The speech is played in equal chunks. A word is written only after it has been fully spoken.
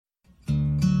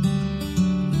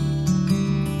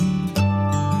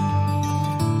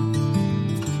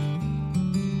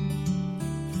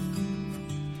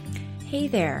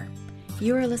there.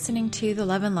 You are listening to the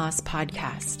Love and Loss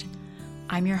podcast.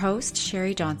 I'm your host,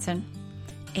 Sherry Johnson,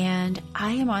 and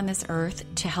I am on this earth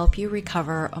to help you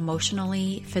recover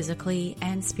emotionally, physically,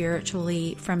 and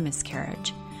spiritually from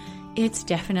miscarriage. It's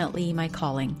definitely my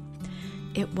calling.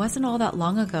 It wasn't all that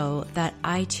long ago that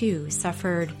I too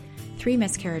suffered 3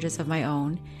 miscarriages of my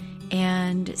own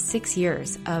and 6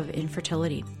 years of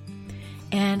infertility.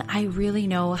 And I really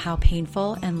know how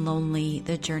painful and lonely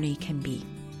the journey can be.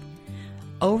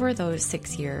 Over those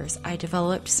 6 years, I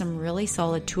developed some really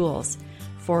solid tools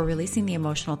for releasing the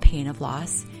emotional pain of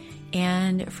loss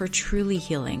and for truly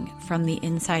healing from the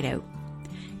inside out.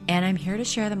 And I'm here to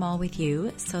share them all with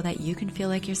you so that you can feel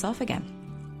like yourself again.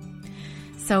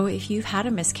 So if you've had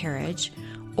a miscarriage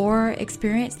or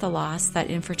experienced the loss that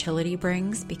infertility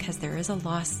brings, because there is a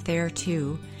loss there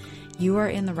too, you are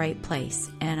in the right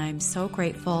place. And I'm so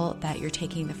grateful that you're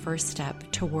taking the first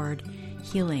step toward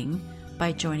healing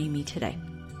by joining me today.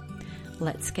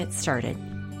 Let's get started.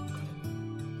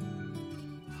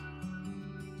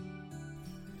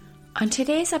 On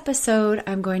today's episode,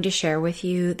 I'm going to share with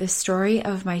you the story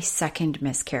of my second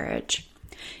miscarriage.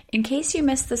 In case you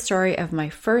missed the story of my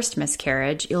first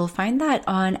miscarriage, you'll find that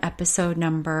on episode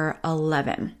number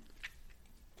 11.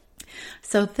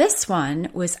 So this one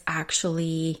was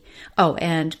actually,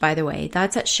 and by the way,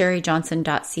 that's at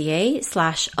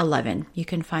sherryjohnson.ca/11. You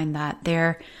can find that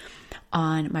there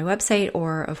on my website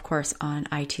or, of course, on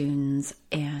iTunes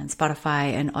and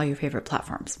Spotify and all your favorite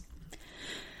platforms.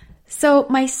 So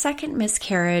my second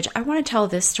miscarriage, I want to tell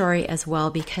this story as well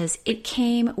because it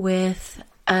came with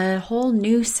a whole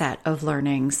new set of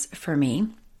learnings for me.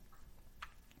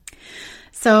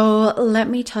 So let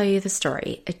me tell you the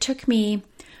story. It took me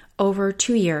over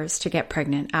 2 years to get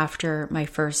pregnant after my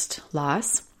first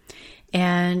loss.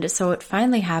 And so it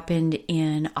finally happened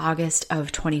in August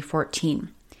of 2014.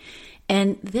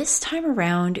 And this time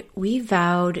around, we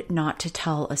vowed not to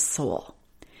tell a soul.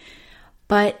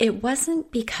 But it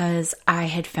wasn't because I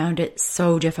had found it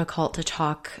so difficult to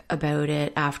talk about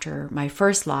it after my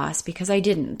first loss, because I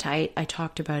didn't. I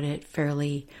talked about it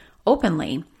fairly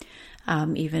openly,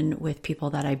 even with people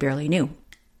that I barely knew.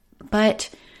 But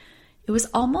it was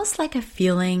almost like a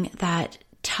feeling that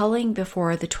telling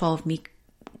before the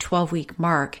 12-week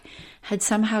mark had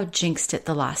somehow jinxed it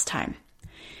the last time.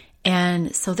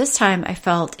 And so this time I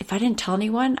felt if I didn't tell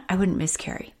anyone, I wouldn't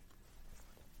miscarry.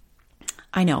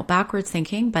 I know, backwards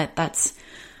thinking, but that's,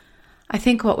 I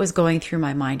think, what was going through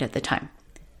my mind at the time.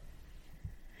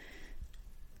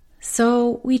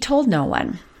 So we told no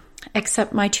one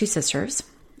except my 2 sisters,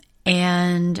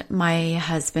 and my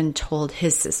husband told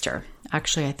his sister.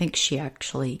 Actually, I think she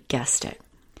actually guessed it.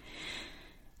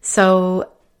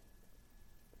 So,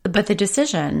 but the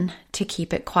decision to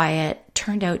keep it quiet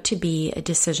turned out to be a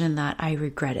decision that I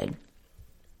regretted.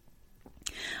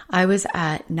 I was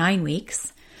at 9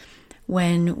 weeks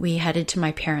when we headed to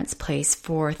my parents' place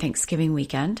for Thanksgiving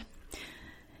weekend.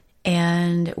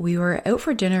 And we were out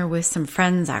for dinner with some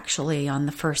friends actually on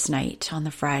the first night, on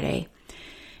the Friday.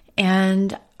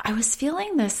 And I was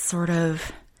feeling this sort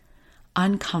of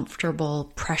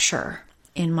uncomfortable pressure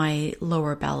in my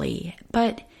lower belly.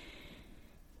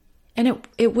 And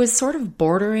it was sort of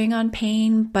bordering on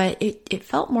pain, but it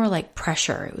felt more like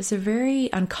pressure. It was a very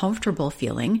uncomfortable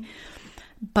feeling.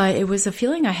 But it was a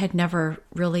feeling I had never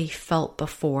really felt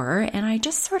before. And I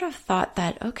just sort of thought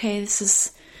that, okay, this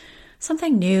is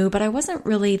something new, but I wasn't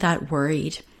really that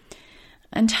worried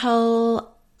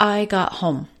until I got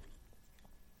home.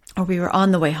 Or we were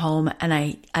on the way home and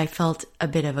I felt a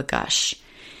bit of a gush.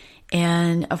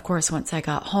 And of course, once I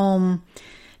got home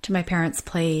to my parents'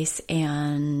 place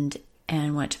and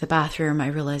went to the bathroom, I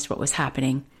realized what was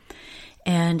happening.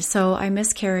 And so I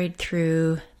miscarried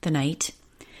through the night.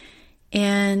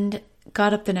 And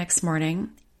got up the next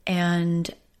morning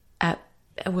and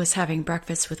was having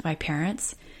breakfast with my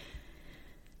parents.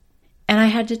 And I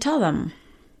had to tell them.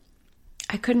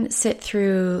 I couldn't sit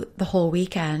through the whole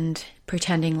weekend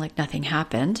pretending like nothing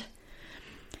happened.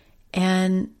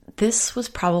 And this was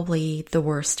probably the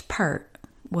worst part,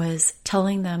 was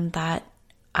telling them that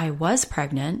I was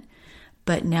pregnant,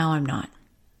 but now I'm not.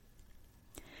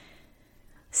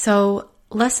 So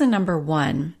lesson number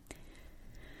 1,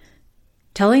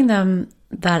 telling them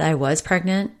that I was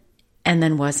pregnant and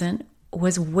then wasn't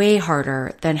was way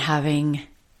harder than having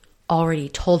already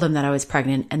told them that I was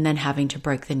pregnant and then having to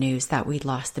break the news that we'd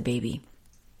lost the baby.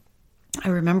 I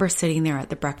remember sitting there at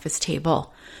the breakfast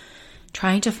table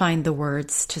trying to find the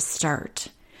words to start.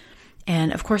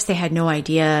 And of course, they had no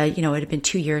idea, it had been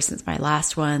 2 years since my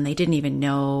last one. They didn't even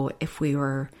know if we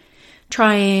were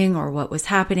trying or what was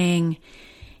happening.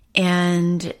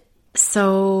 And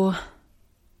so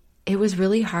it was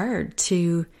really hard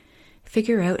to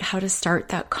figure out how to start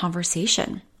that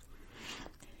conversation.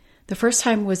 The first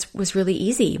time was really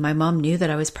easy. My mom knew that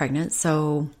I was pregnant,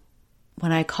 so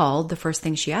when I called, the first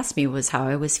thing she asked me was how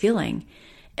I was feeling,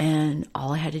 and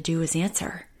all I had to do was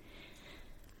answer.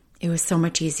 It was so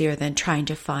much easier than trying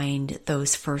to find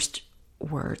those first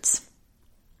words.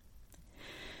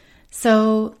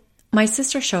 So my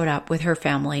sister showed up with her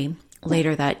family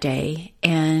later that day,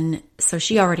 and so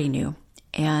she already knew,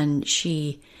 and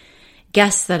she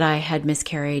guessed that I had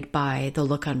miscarried by the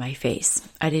look on my face.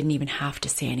 I didn't even have to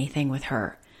say anything with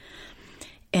her.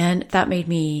 And that made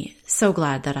me so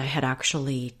glad that I had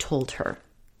actually told her.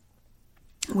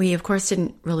 We, of course,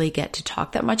 didn't really get to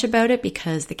talk that much about it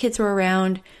because the kids were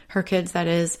around, her kids, that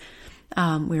is.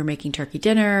 We were making turkey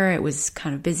dinner. It was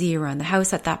kind of busy around the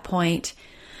house at that point.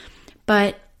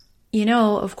 But,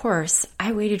 of course,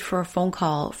 I waited for a phone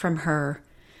call from her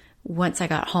once I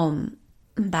got home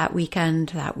that weekend,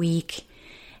 that week,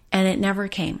 and it never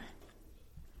came.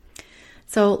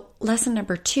 So, lesson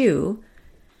number 2,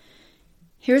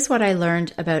 here's what I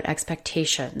learned about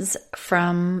expectations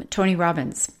from Tony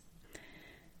Robbins.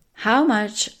 How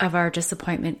much of our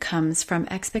disappointment comes from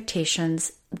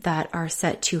expectations that are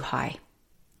set too high?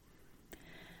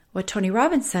 What Tony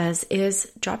Robbins says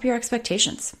is drop your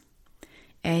expectations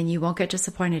and you won't get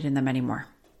disappointed in them anymore.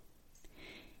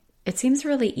 It seems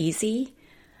really easy,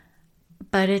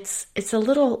 but it's a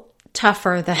little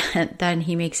tougher than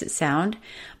he makes it sound.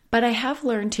 But I have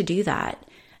learned to do that,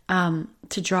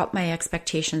 to drop my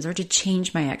expectations or to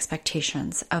change my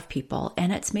expectations of people,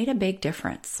 and it's made a big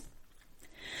difference.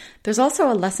 There's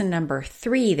also a lesson number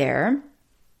 3 there.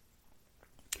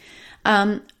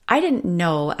 I didn't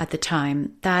know at the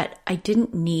time that I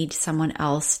didn't need someone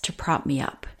else to prop me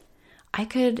up. I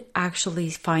could actually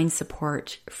find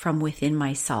support from within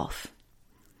myself.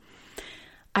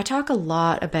 I talk a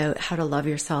lot about how to love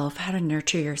yourself, how to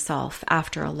nurture yourself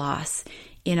after a loss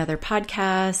in other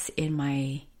podcasts, in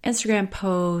my Instagram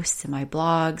posts, in my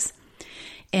blogs.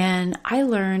 And I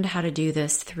learned how to do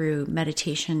this through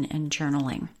meditation and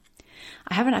journaling.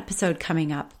 I have an episode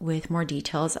coming up with more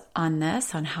details on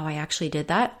this, on how I actually did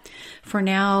that. For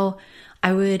now,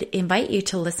 I would invite you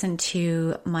to listen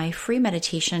to my free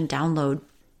meditation download.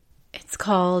 It's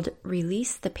called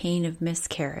Release the Pain of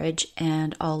Miscarriage,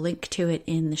 and I'll link to it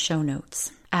in the show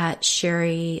notes at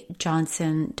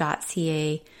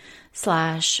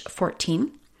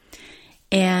sherryjohnson.ca/14.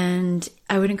 And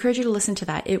I would encourage you to listen to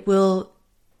that. It will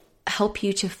help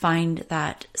you to find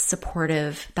that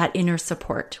inner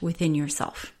support within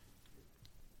yourself.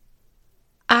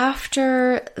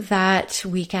 After that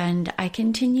weekend, I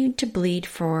continued to bleed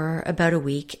for about a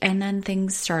week, and then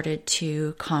things started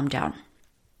to calm down.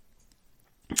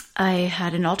 I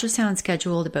had an ultrasound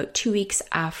scheduled about 2 weeks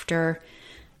after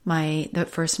the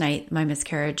first night, my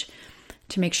miscarriage,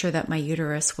 to make sure that my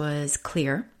uterus was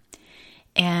clear.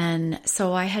 And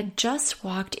so I had just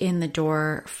walked in the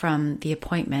door from the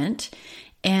appointment,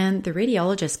 and the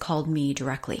radiologist called me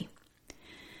directly.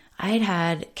 I had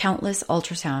had countless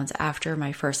ultrasounds after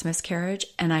my first miscarriage,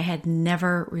 and I had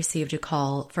never received a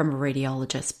call from a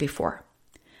radiologist before.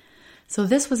 So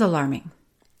this was alarming.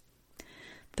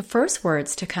 The first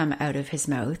words to come out of his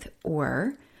mouth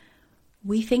were,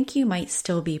 "We think you might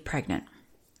still be pregnant."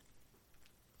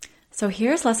 So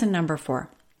here's lesson number 4.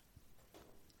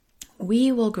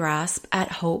 We will grasp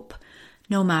at hope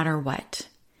no matter what.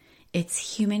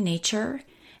 It's human nature,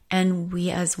 and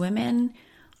we as women,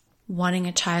 wanting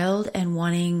a child and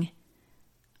wanting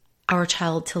our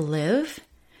child to live,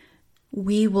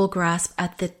 we will grasp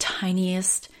at the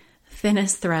tiniest,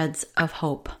 thinnest threads of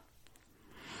hope.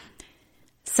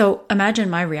 So imagine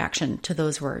my reaction to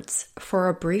those words. For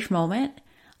a brief moment,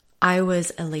 I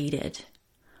was elated.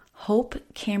 Hope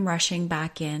came rushing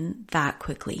back in that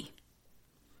quickly,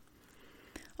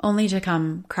 only to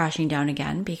come crashing down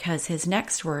again because his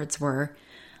next words were,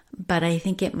 "But I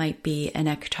think it might be an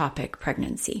ectopic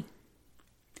pregnancy."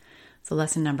 So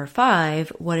lesson number 5,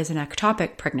 what is an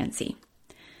ectopic pregnancy?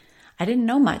 I didn't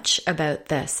know much about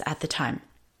this at the time.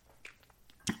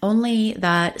 Only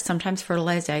that sometimes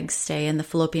fertilized eggs stay in the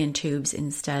fallopian tubes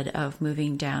instead of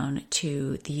moving down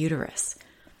to the uterus.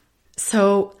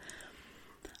 So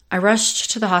I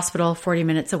rushed to the hospital 40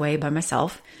 minutes away by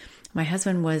myself. My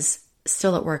husband was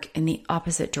still at work in the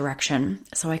opposite direction,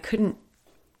 so I couldn't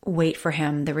wait for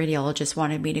him. The radiologist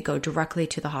wanted me to go directly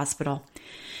to the hospital.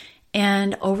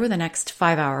 And over the next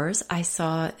 5 hours, I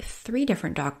saw 3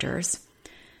 different doctors,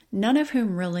 none of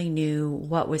whom really knew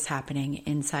what was happening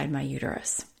inside my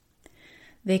uterus.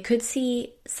 They could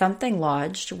see something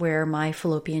lodged where my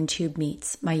fallopian tube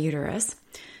meets my uterus,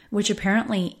 which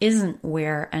apparently isn't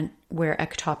where where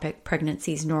ectopic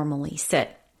pregnancies normally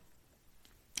sit.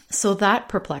 So that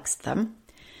perplexed them.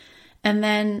 And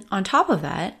then on top of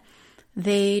that,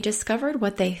 they discovered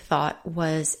what they thought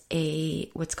was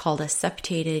what's called a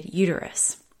septated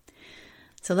uterus.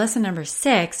 So lesson number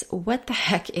 6, what the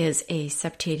heck is a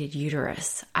septated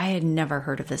uterus? I had never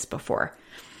heard of this before.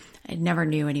 I never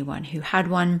knew anyone who had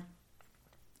one.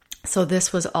 So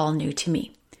this was all new to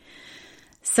me.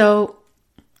 So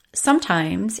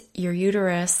sometimes your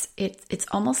uterus, it's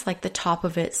almost like the top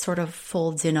of it sort of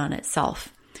folds in on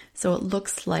itself. So it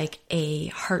looks like a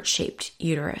heart-shaped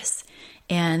uterus.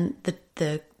 And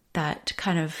that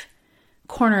kind of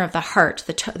corner of the heart,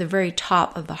 the very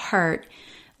top of the heart,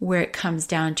 where it comes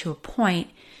down to a point,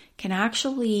 can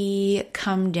actually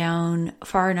come down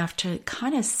far enough to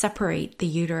kind of separate the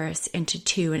uterus into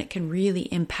two, and it can really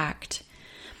impact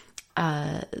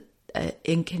a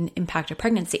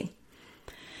pregnancy.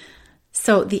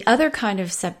 So the other kind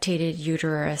of septated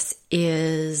uterus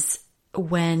is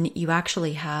when you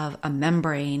actually have a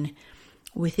membrane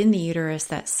within the uterus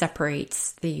that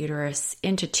separates the uterus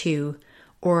into two,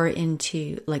 or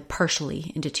into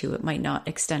partially into two. It might not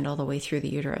extend all the way through the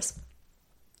uterus.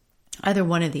 Either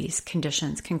one of these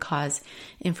conditions can cause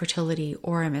infertility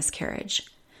or a miscarriage.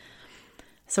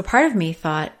 So part of me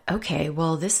thought, okay,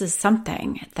 well, this is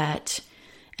something that,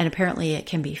 and apparently it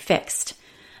can be fixed.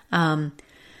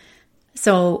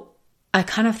 So I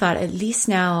kind of thought, at least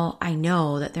now I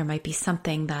know that there might be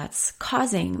something that's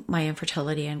causing my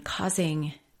infertility and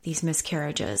causing these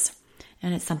miscarriages,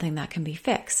 and it's something that can be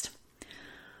fixed.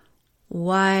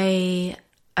 Why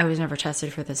I was never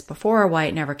tested for this before, why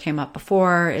it never came up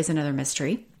before, is another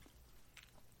mystery,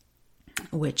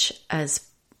 which, as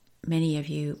many of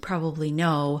you probably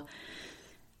know,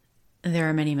 there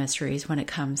are many mysteries when it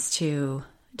comes to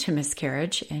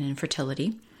miscarriage and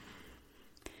infertility.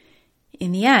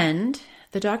 In the end,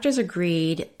 the doctors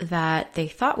agreed that they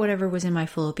thought whatever was in my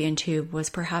fallopian tube was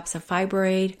perhaps a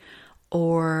fibroid,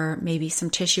 or maybe some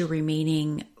tissue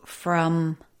remaining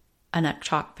from an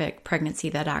ectopic pregnancy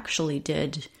that actually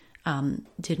did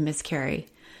miscarry.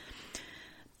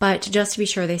 But just to be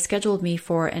sure, they scheduled me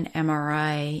for an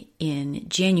MRI in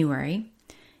January,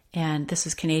 and this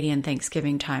was Canadian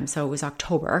Thanksgiving time, so it was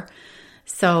October.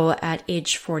 So at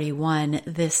age 41,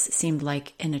 this seemed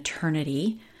like an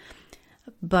eternity,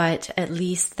 but at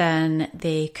least then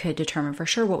they could determine for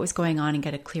sure what was going on and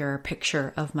get a clearer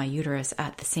picture of my uterus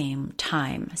at the same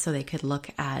time, so they could look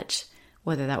at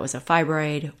whether that was a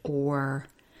fibroid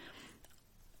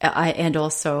and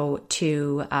also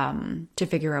to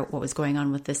figure out what was going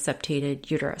on with this septated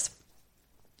uterus.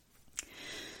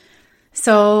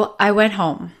 So I went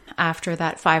home after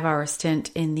that 5-hour stint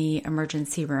in the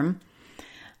emergency room,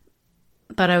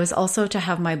 but I was also to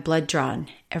have my blood drawn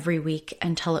every week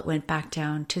until it went back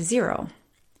down to 0.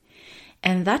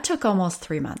 And that took almost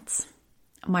 3 months.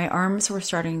 My arms were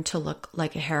starting to look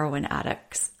like a heroin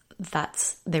addict's.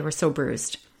 They were so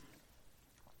bruised.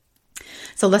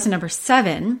 So lesson number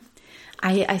 7,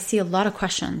 I see a lot of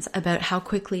questions about how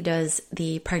quickly does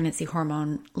the pregnancy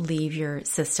hormone leave your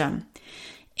system.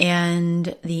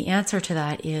 And the answer to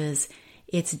that is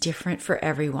it's different for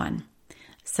everyone.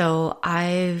 So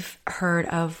I've heard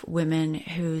of women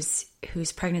whose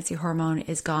pregnancy hormone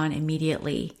is gone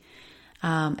immediately,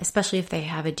 especially if they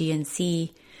have a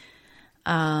D&C.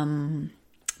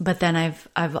 But then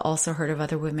I've also heard of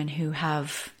other women who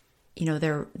have,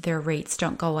 their rates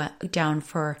don't go down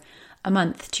for a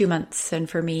month, 2 months, and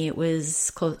for me it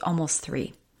was almost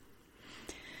 3.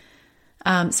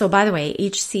 So by the way,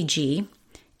 HCG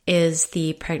is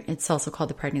it's also called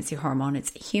the pregnancy hormone.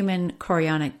 It's human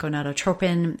chorionic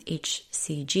gonadotropin,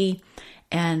 HCG,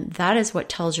 and that is what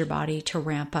tells your body to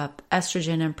ramp up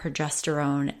estrogen and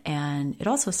progesterone, and it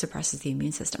also suppresses the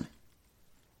immune system.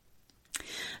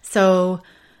 So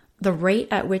the rate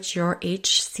at which your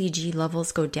HCG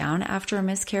levels go down after a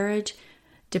miscarriage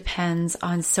depends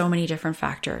on so many different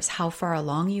factors. How far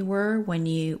along you were when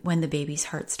the baby's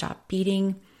heart stopped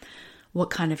beating, what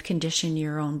kind of condition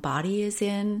your own body is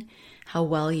in, how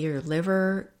well your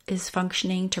liver is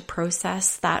functioning to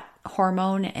process that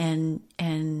hormone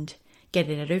and get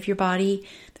it out of your body.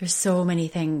 There's so many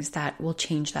things that will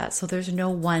change that. So there's no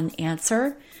one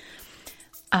answer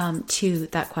to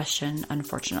that question,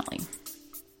 unfortunately.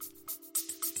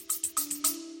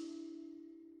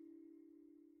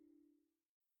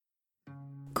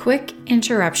 Quick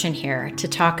interruption here to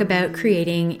talk about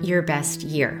creating your best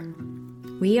year.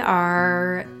 We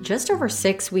are just over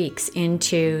 6 weeks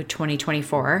into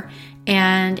 2024,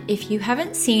 and if you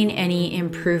haven't seen any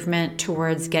improvement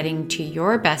towards getting to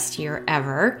your best year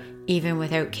ever, even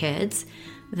without kids,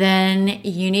 then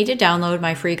you need to download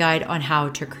my free guide on how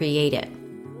to create it.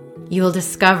 You will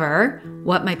discover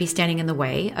what might be standing in the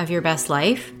way of your best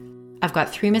life. I've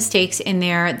got 3 mistakes in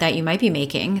there that you might be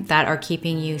making that are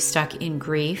keeping you stuck in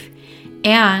grief,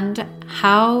 and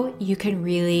how you can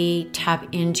really tap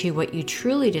into what you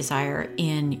truly desire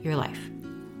in your life.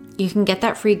 You can get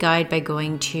that free guide by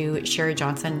going to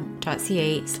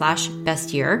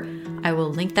sherryjohnson.ca/bestyear. I will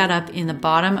link that up in the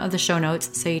bottom of the show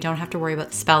notes so you don't have to worry about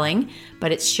the spelling,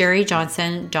 but it's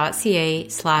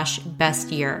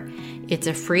sherryjohnson.ca/bestyear. It's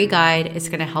a free guide. It's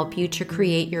going to help you to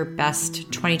create your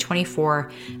best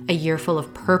 2024, a year full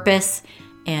of purpose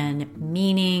and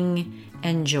meaning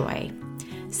and joy.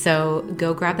 So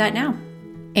go grab that now.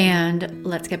 And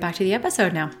let's get back to the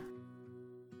episode now.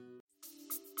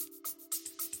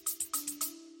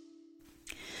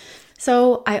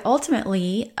 So I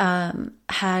ultimately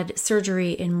had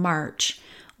surgery in March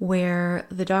where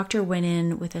the doctor went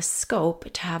in with a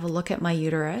scope to have a look at my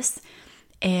uterus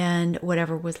and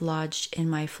whatever was lodged in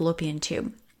my fallopian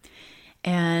tube.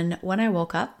 And when I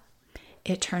woke up,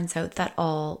 it turns out that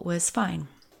all was fine.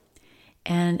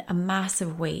 And a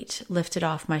massive weight lifted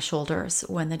off my shoulders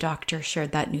when the doctor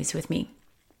shared that news with me.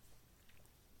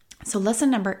 So lesson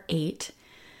number 8,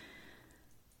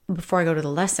 before I go to the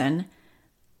lesson,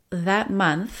 that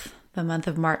month, the month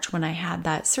of March when I had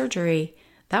that surgery,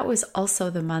 that was also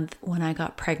the month when I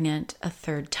got pregnant a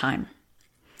 3rd time.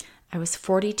 I was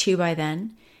 42 by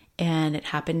then, and it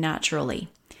happened naturally.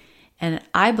 And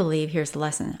I believe, here's the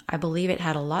lesson, I believe it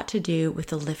had a lot to do with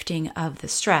the lifting of the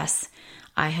stress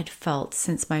I had felt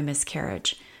since my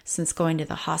miscarriage, since going to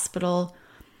the hospital,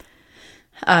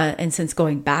 and since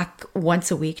going back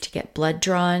once a week to get blood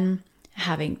drawn,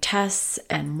 having tests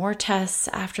and more tests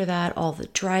after that, all the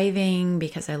driving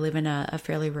because I live in a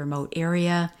fairly remote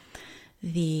area,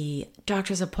 the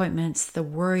doctor's appointments, the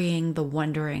worrying, the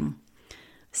wondering.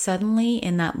 Suddenly,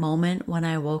 in that moment when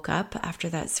I woke up after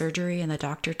that surgery and the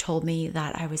doctor told me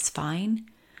that I was fine,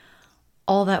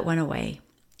 all that went away.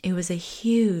 It was a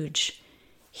huge,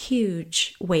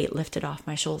 huge weight lifted off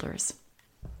my shoulders.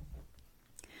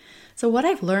 So what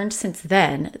I've learned since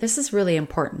then, this is really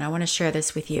important. I want to share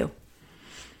this with you.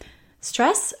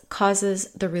 Stress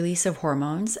causes the release of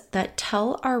hormones that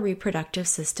tell our reproductive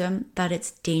system that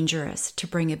it's dangerous to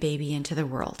bring a baby into the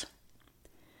world.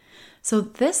 So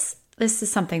this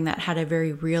is something that had a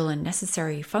very real and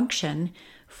necessary function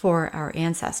for our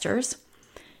ancestors.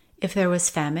 If there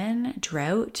was famine,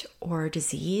 drought, or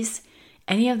disease,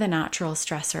 any of the natural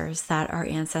stressors that our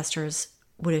ancestors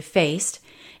would have faced,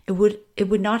 it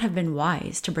would not have been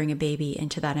wise to bring a baby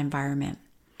into that environment.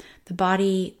 The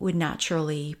body would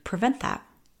naturally prevent that.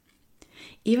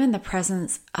 Even the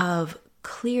presence of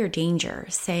clear danger,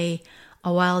 say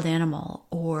a wild animal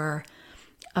or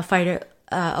a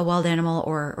wild animal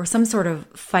or some sort of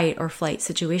fight or flight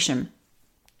situation,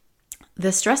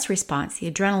 the stress response,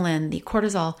 the adrenaline, the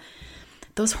cortisol,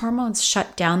 those hormones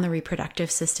shut down the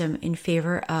reproductive system in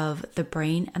favor of the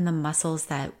brain and the muscles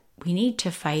that we need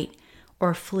to fight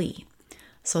or flee.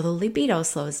 So the libido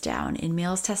slows down, in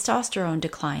males testosterone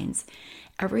declines.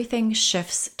 Everything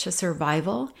shifts to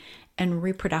survival, and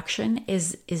reproduction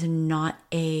is not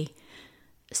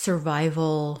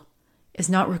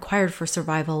required for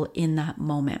survival in that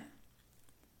moment.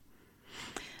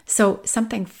 So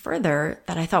something further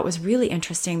that I thought was really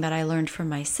interesting that I learned from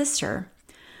my sister,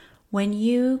 when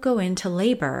you go into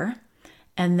labor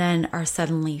and then are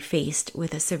suddenly faced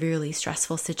with a severely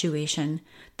stressful situation,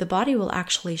 the body will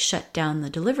actually shut down the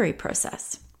delivery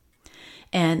process.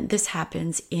 And this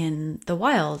happens in the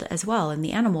wild as well, in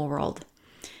the animal world.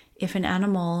 If an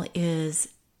animal is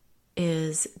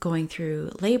going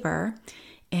through labor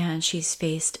and she's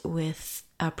faced with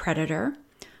a predator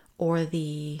or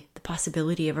the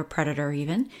possibility of a predator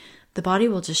even, the body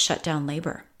will just shut down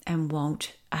labor and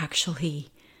won't actually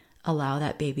allow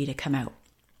that baby to come out.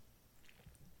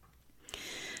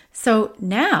 So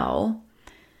now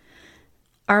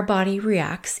our body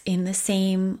reacts in the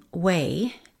same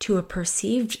way to a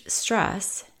perceived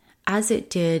stress as it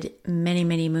did many,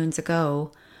 many moons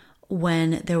ago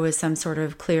when there was some sort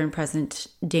of clear and present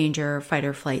danger, fight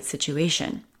or flight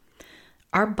situation.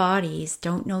 Our bodies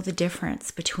don't know the difference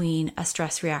between a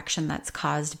stress reaction that's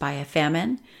caused by a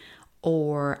famine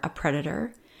or a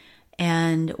predator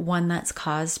and one that's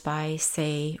caused by,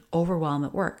 say, overwhelm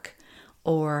at work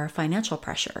or financial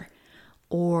pressure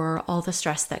or all the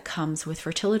stress that comes with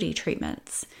fertility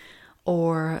treatments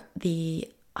or the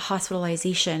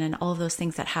hospitalization and all of those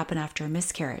things that happen after a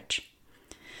miscarriage.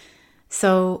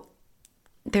 So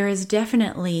there is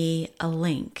definitely a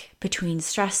link between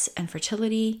stress and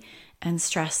fertility and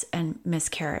stress and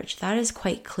miscarriage. That is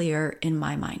quite clear in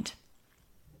my mind.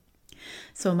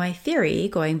 So my theory,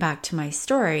 going back to my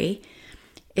story,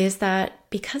 is that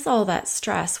because all that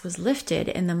stress was lifted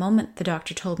and the moment the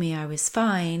doctor told me I was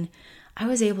fine, I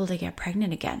was able to get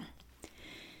pregnant again.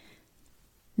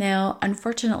 Now,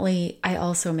 unfortunately, I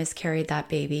also miscarried that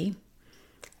baby.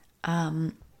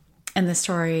 And the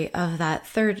story of that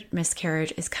third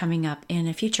miscarriage is coming up in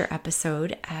a future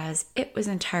episode, as it was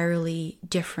entirely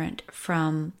different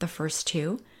from the first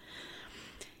two.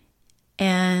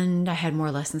 And I had more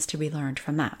lessons to be learned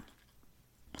from that.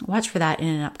 Watch for that in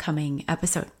an upcoming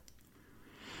episode.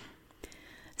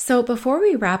 So before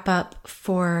we wrap up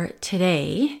for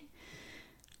today,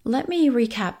 let me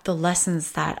recap the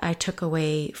lessons that I took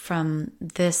away from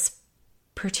this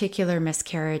particular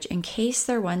miscarriage in case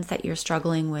they're ones that you're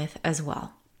struggling with as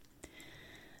well.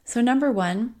 So number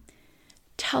one,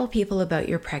 tell people about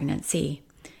your pregnancy.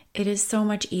 It is so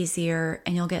much easier,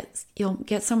 and you'll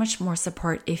get so much more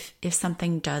support if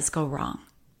something does go wrong.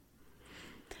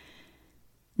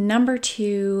 Number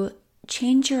two,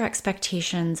 change your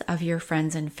expectations of your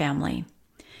friends and family.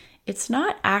 It's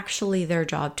not actually their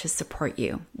job to support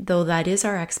you, though that is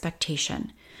our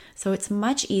expectation. So it's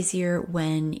much easier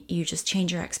when you just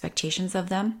change your expectations of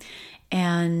them.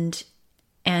 And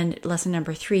lesson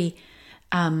number three,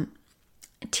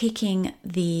 taking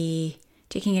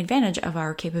advantage of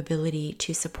our capability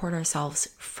to support ourselves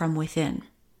from within.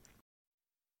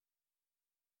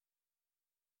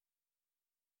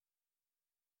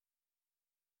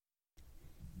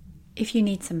 If you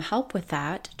need some help with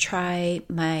that, try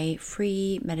my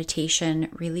free meditation,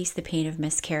 Release the Pain of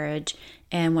Miscarriage.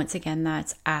 And once again,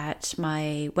 that's at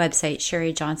my website,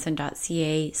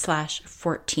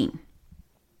 sherryjohnson.ca/14.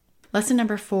 Lesson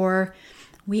number 4,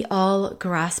 we all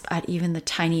grasp at even the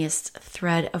tiniest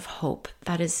thread of hope.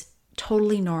 That is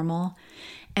totally normal.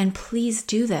 And please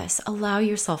do this. Allow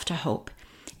yourself to hope.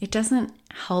 It doesn't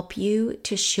help you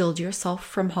to shield yourself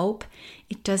from hope.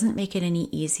 It doesn't make it any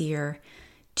easier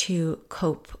to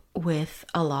cope with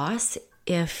a loss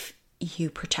if you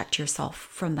protect yourself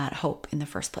from that hope in the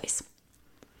first place.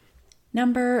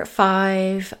 Number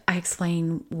 5, I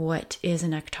explain what is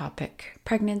an ectopic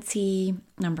pregnancy.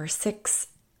 Number 6,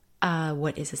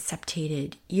 what is a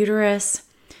septated uterus.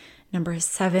 Number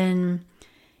 7,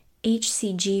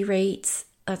 HCG rates,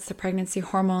 that's the pregnancy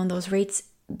hormone. Those rates,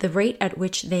 the rate at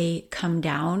which they come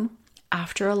down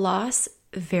after a loss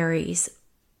varies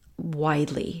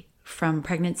widely from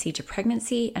pregnancy to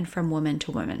pregnancy and from woman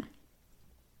to woman.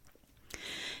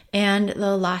 And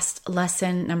the last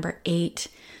lesson, number 8,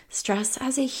 stress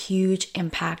has a huge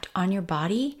impact on your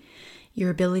body, your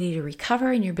ability to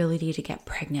recover, and your ability to get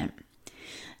pregnant.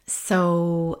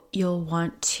 So you'll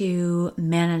want to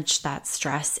manage that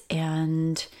stress.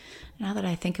 And now that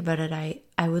I think about it,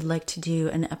 I would like to do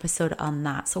an episode on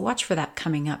that. So watch for that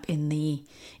coming up in the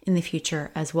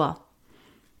future as well.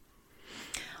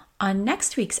 On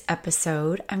next week's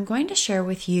episode, I'm going to share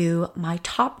with you my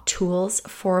top tools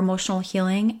for emotional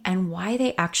healing and why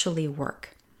they actually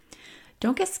work.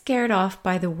 Don't get scared off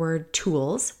by the word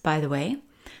tools, by the way.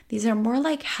 These are more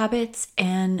like habits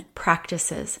and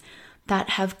practices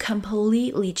that have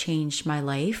completely changed my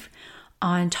life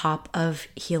on top of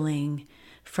healing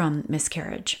from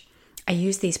miscarriage. I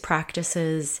use these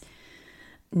practices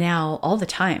now all the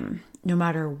time, no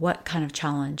matter what kind of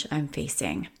challenge I'm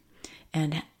facing,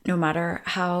 and no matter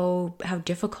how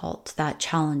difficult that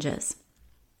challenge is.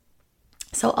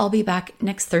 So I'll be back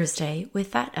next Thursday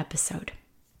with that episode.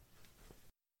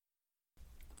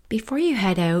 Before you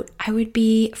head out, I would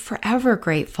be forever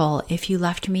grateful if you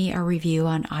left me a review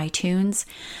on iTunes,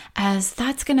 as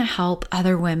that's going to help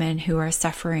other women who are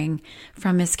suffering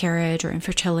from miscarriage or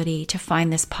infertility to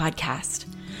find this podcast.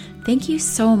 Thank you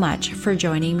so much for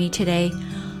joining me today.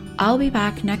 I'll be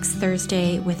back next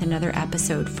Thursday with another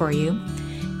episode for you.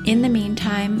 In the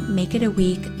meantime, make it a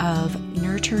week of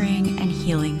nurturing and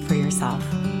healing for yourself.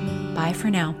 Bye for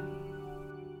now.